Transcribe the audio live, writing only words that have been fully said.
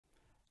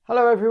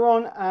Hello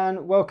everyone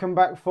and welcome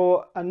back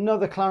for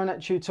another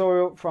clarinet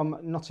tutorial from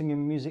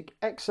Nottingham Music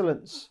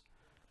Excellence.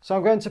 So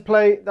I'm going to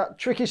play that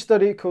tricky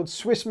study called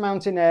Swiss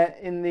Mountain Air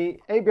in the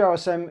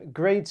ABRSM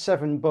Grade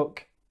 7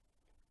 book.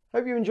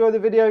 Hope you enjoy the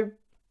video.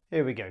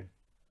 Here we go.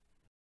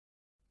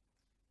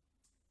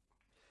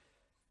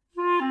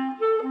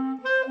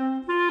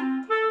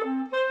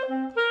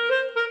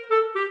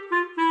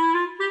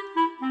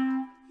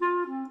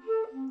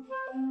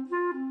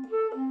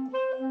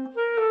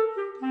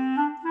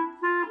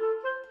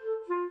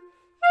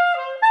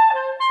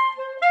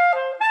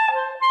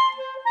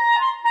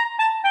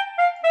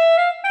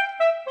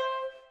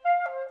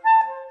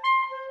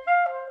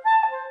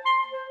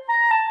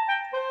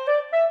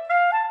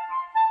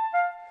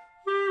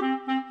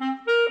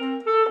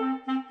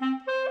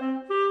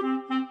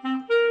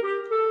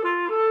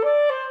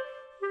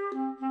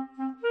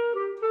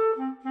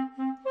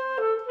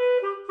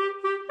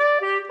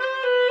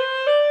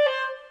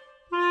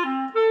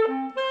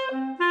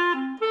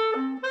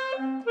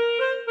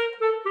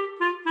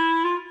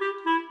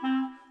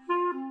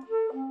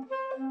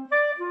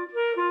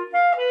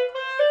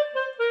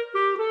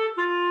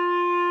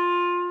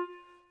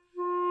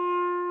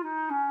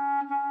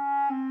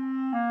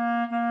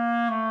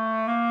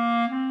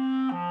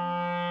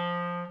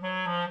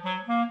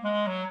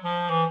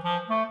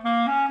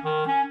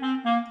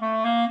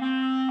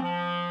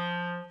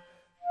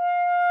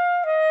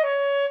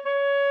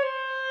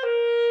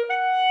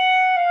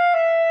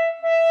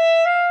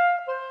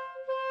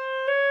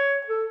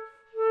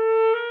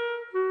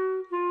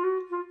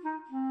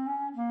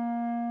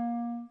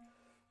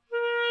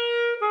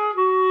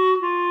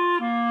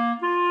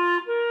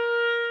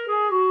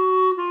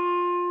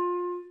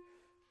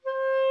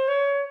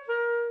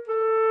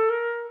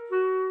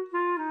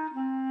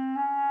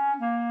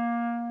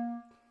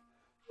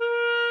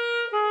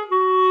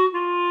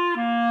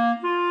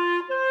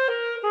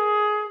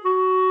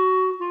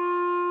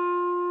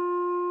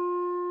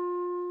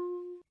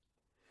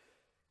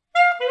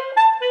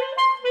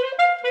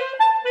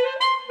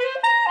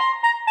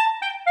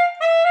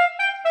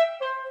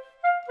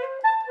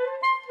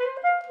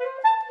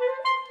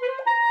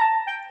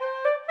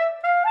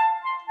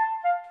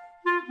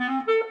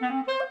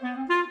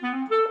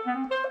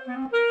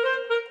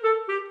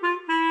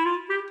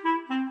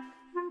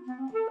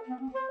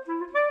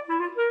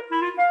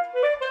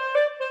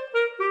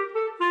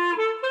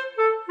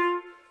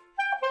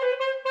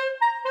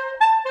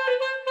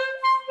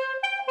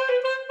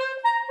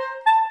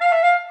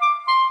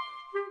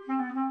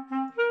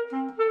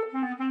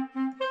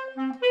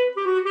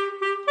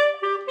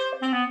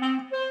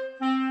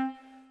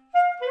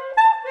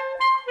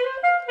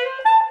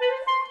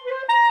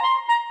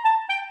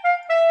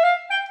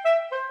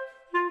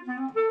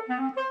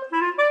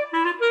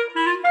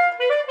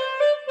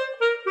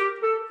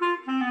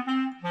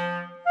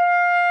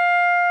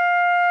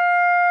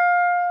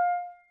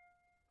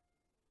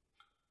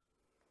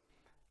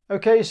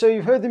 Okay, so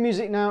you've heard the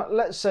music now.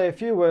 Let's say a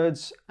few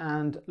words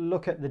and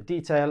look at the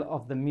detail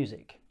of the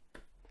music.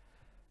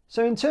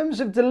 So in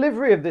terms of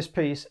delivery of this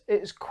piece,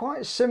 it's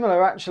quite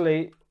similar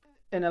actually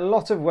in a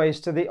lot of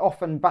ways to the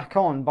Off and Back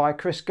On by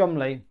Chris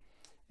Gumley,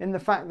 in the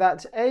fact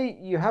that A,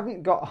 you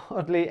haven't got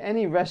hardly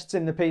any rests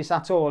in the piece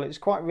at all. It's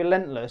quite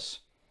relentless.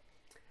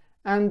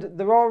 And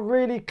there are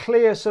really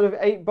clear sort of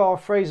 8-bar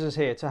phrases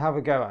here to have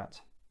a go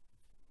at.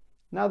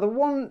 Now the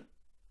one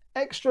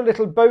extra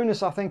little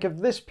bonus I think of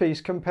this piece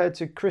compared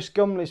to Chris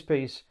Gumley's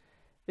piece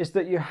is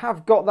that you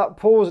have got that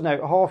pause note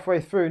halfway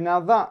through.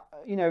 Now that,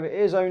 you know, it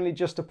is only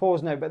just a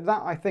pause note, but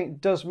that I think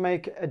does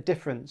make a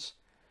difference.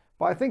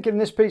 But I think in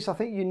this piece, I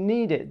think you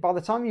need it. By the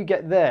time you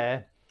get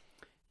there,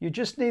 you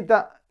just need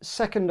that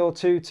second or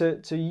two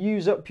to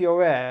use up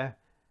your air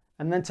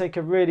and then take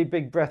a really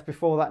big breath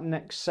before that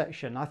next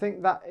section. I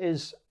think that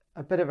is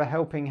a bit of a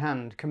helping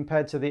hand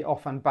compared to the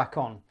Off and Back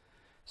On.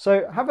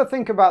 So have a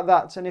think about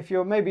that, and if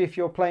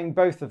you're playing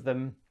both of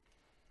them,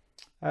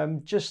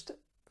 just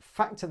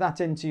factor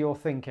that into your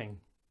thinking.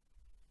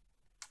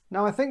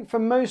 Now I think for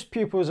most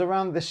pupils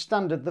around this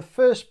standard, the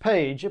first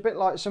page, a bit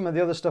like some of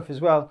the other stuff as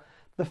well,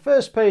 the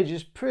first page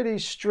is pretty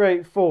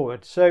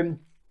straightforward. So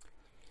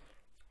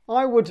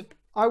I would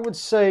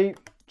say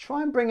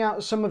try and bring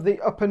out some of the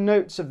upper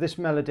notes of this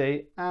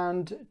melody,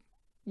 and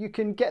you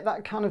can get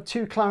that kind of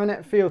 2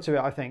 clarinet feel to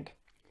it, I think.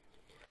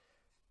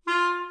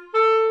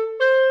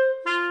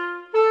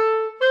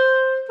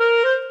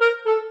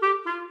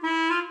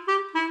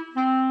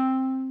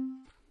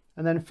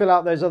 And then fill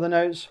out those other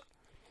notes.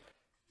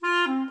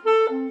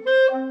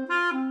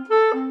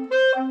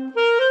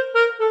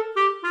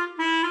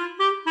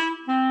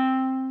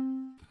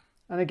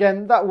 And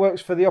again, that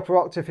works for the upper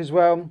octave as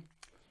well.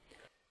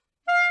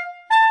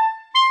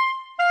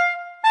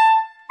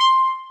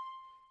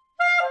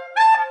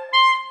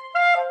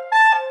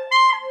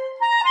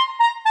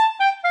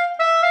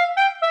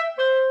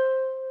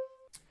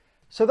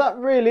 So that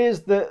really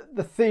is the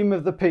theme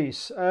of the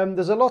piece.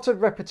 There's a lot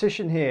of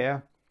repetition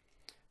here.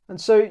 And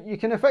so you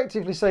can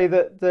effectively say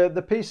that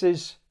the piece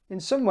is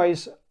in some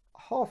ways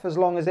half as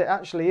long as it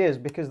actually is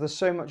because there's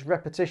so much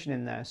repetition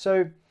in there.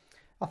 So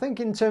I think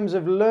in terms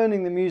of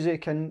learning the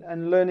music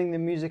and learning the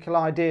musical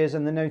ideas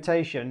and the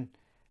notation,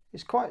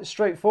 it's quite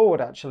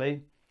straightforward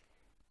actually.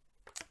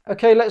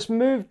 Okay, let's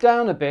move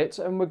down a bit,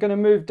 and we're going to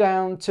move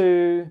down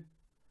to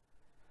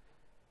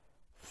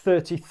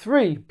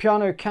 33,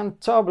 Piano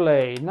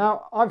Cantabile.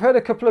 Now, I've heard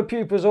a couple of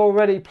pupils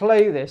already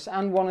play this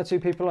and one or two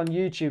people on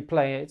YouTube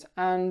play it,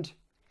 and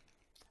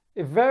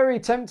it's very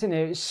tempting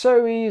here. It's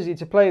so easy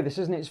to play this,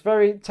 isn't it? It's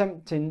very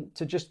tempting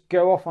to just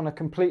go off on a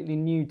completely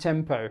new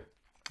tempo.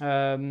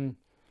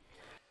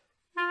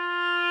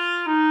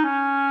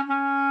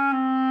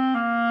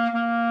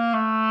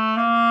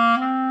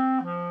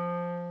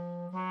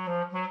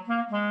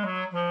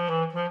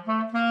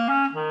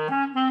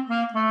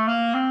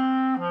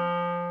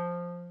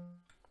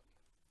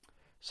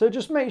 So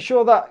just make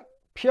sure that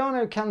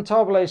Piano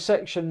Cantabile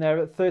section there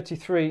at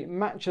 33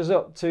 matches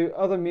up to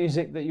other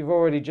music that you've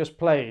already just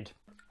played.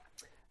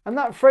 And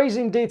that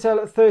phrasing detail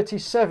at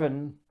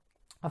 37,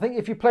 I think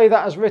if you play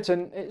that as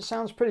written, it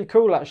sounds pretty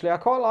cool actually. I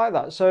quite like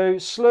that. So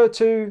slur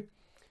 2,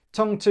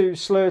 tongue 2,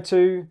 slur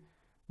 2,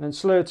 then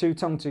slur 2,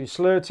 tongue 2,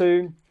 slur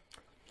 2.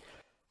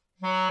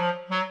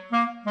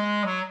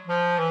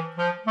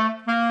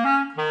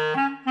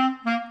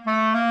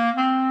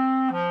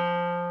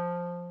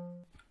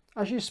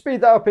 As you speed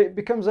that up, it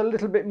becomes a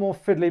little bit more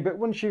fiddly, but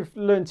once you've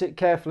learnt it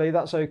carefully,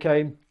 that's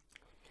okay.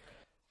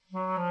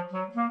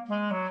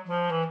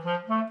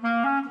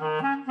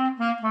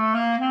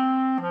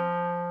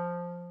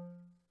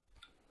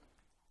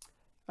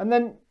 And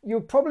then you'll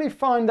probably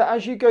find that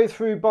as you go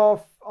through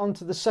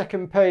onto the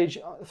second page,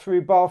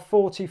 through bar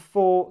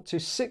 44 to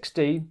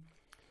 60,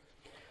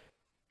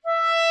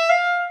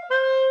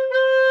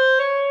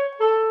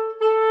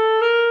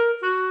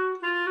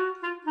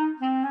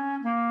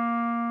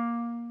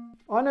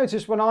 I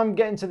notice when I'm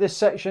getting to this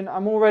section,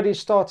 I'm already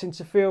starting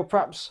to feel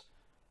perhaps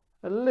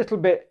a little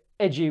bit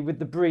edgy with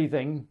the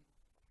breathing,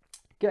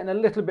 getting a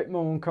little bit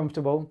more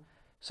uncomfortable.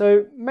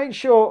 So make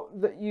sure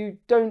that you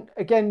don't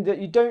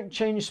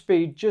change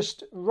speed,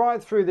 just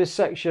right through this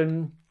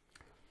section.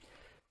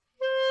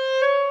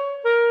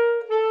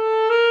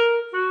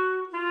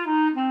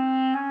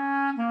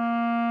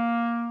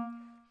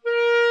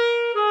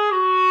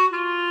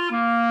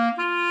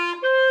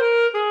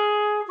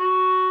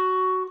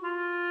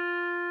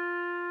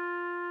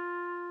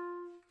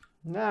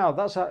 Now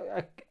that's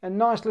a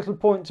nice little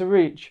point to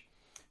reach.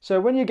 So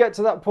when you get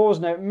to that pause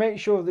note, make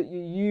sure that you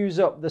use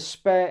up the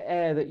spare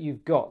air that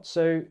you've got.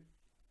 So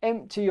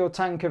empty your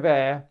tank of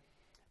air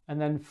and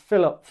then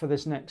fill up for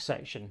this next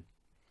section.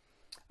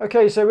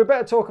 Okay, so we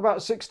better talk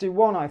about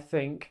 61, I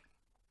think.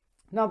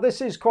 Now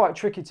this is quite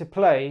tricky to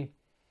play.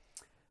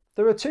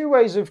 There are two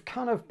ways of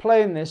kind of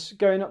playing this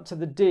going up to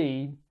the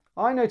D.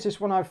 I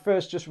noticed when I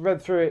first just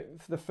read through it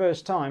for the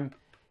first time,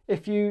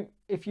 if you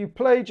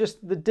play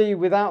just the D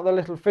without the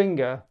little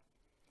finger,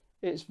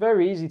 it's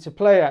very easy to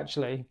play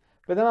actually.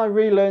 But then I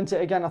relearned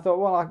it again. I thought,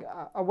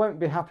 well, I won't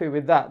be happy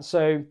with that.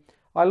 So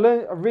I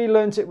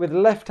relearned it with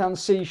left hand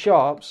C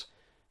sharps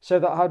so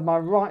that I had my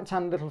right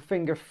hand little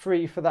finger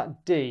free for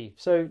that D.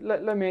 So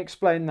let me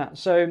explain that.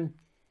 So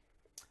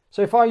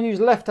if I use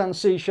left hand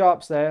C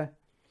sharps there,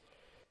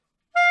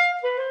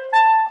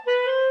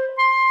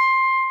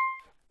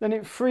 then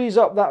it frees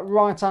up that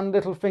right hand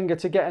little finger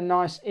to get a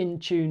nice in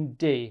tune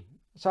D.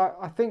 So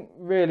I think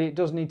really it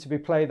does need to be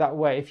played that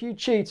way. If you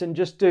cheat and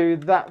just do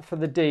that for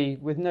the D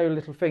with no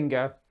little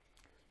finger,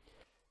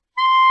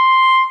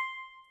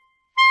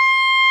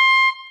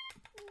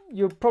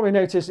 you'll probably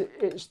notice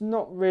it's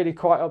not really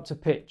quite up to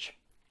pitch.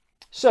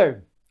 So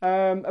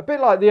a bit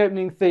like the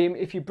opening theme,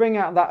 if you bring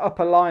out that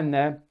upper line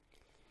there,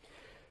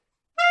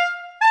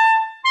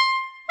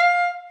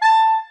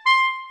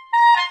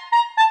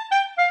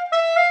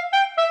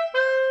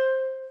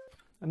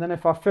 and then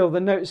if I fill the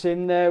notes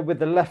in there with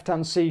the left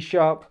hand C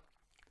sharp,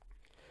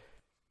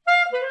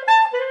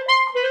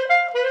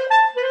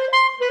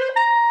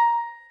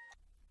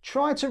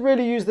 try to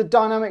really use the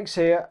dynamics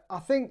here. I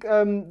think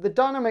the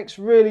dynamics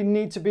really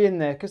need to be in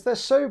there because they're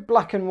so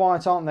black and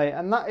white, aren't they?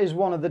 And that is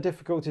one of the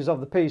difficulties of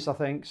the piece, I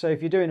think. So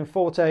if you're doing a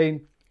forte,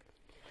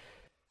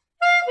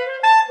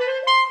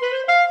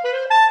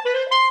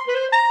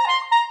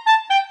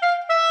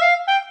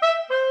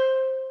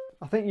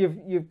 I think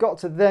you've got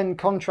to then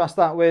contrast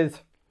that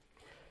with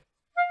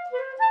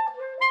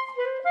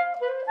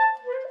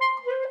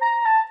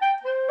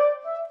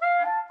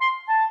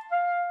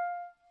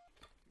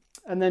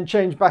and then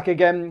change back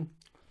again.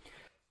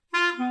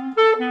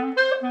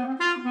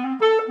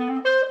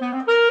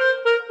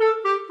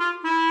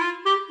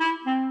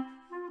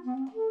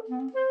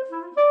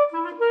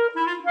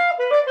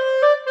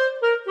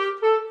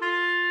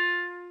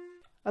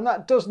 And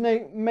that does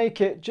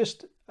make it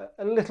just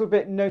a little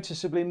bit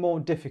noticeably more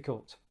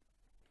difficult.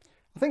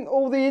 I think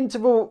all the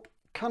interval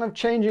kind of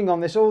changing on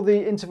this, all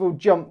the interval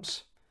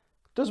jumps,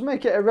 does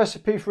make it a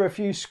recipe for a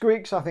few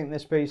squeaks, I think,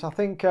 this piece. I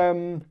think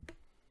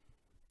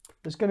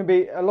there's going to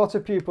be a lot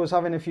of pupils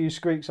having a few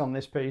squeaks on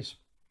this piece.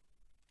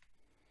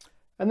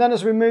 And then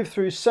as we move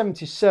through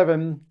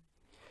 77,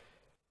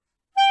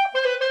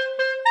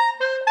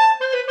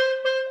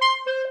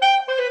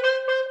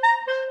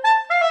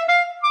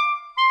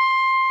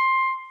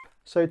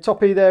 So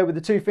top E there with the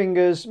 2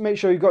 fingers. Make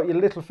sure you've got your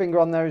little finger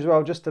on there as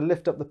well, just to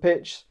lift up the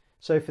pitch.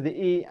 So for the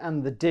E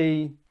and the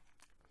D.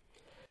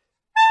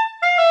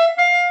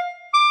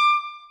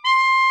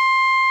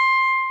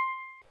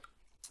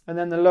 And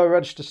then the lower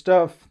register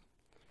stuff.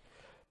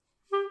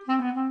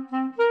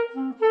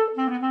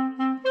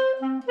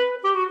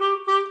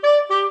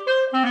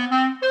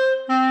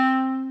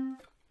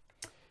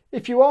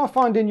 If you are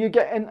finding you're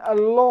getting a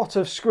lot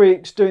of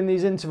squeaks doing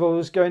these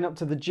intervals, going up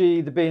to the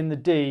G, the B and the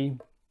D,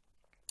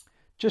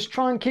 just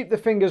try and keep the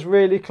fingers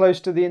really close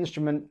to the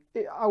instrument.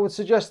 I would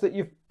suggest that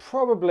you've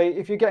probably,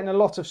 if you're getting a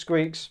lot of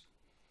squeaks,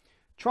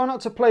 try not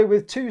to play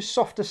with too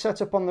soft a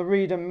setup on the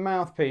reed and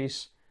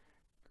mouthpiece,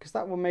 because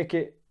that will make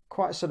it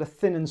quite sort of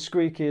thin and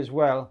squeaky as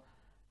well.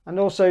 And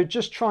also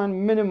just try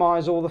and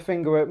minimize all the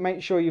fingerwork.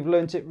 Make sure you've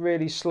learnt it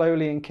really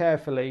slowly and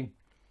carefully.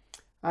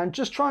 And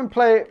just try and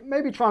play it,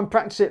 maybe try and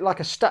practice it like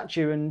a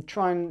statue and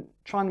try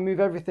and move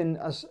everything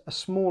as a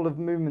small of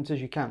movement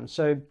as you can.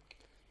 So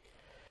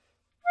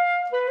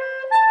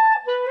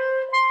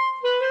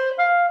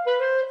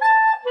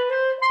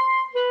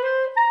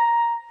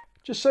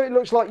just so it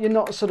looks like you're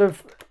not sort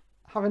of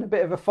having a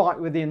bit of a fight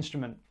with the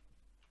instrument.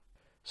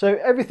 So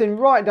everything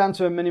right down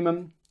to a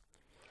minimum.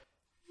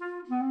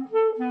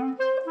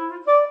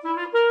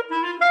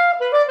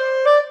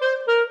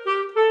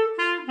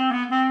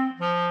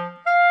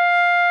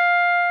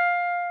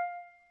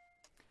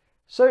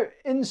 So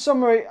in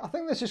summary, I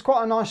think this is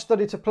quite a nice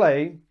study to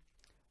play.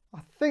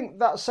 I think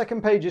that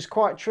second page is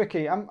quite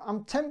tricky.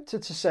 I'm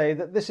tempted to say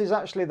that this is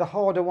actually the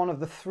harder one of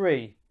the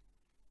 3.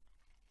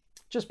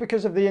 Just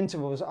because of the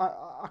intervals.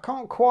 I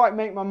can't quite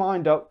make my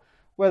mind up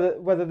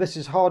whether this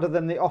is harder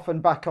than the off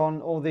and back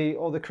on or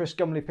the Chris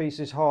Gumley piece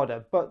is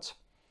harder. But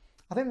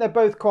I think they're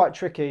both quite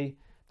tricky.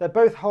 They're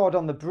both hard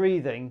on the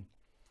breathing.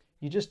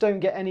 You just don't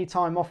get any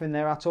time off in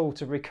there at all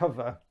to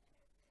recover.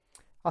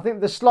 I think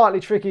the slightly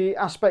tricky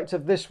aspect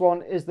of this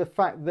one is the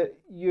fact that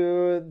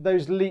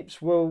those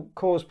leaps will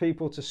cause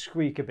people to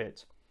squeak a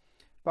bit.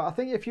 But I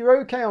think if you're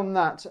okay on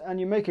that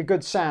and you make a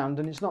good sound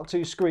and it's not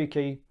too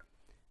squeaky,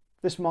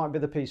 this might be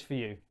the piece for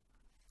you.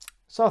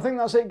 So I think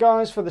that's it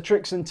guys for the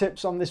tricks and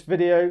tips on this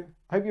video.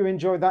 I hope you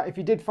enjoyed that. If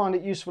you did find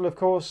it useful, of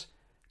course,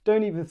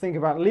 don't even think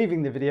about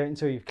leaving the video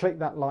until you've clicked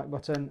that like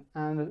button,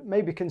 and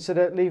maybe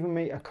consider leaving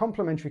me a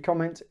complimentary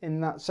comment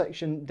in that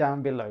section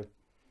down below.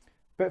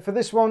 But for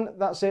this one,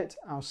 that's it.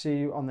 I'll see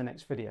you on the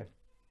next video.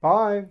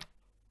 Bye.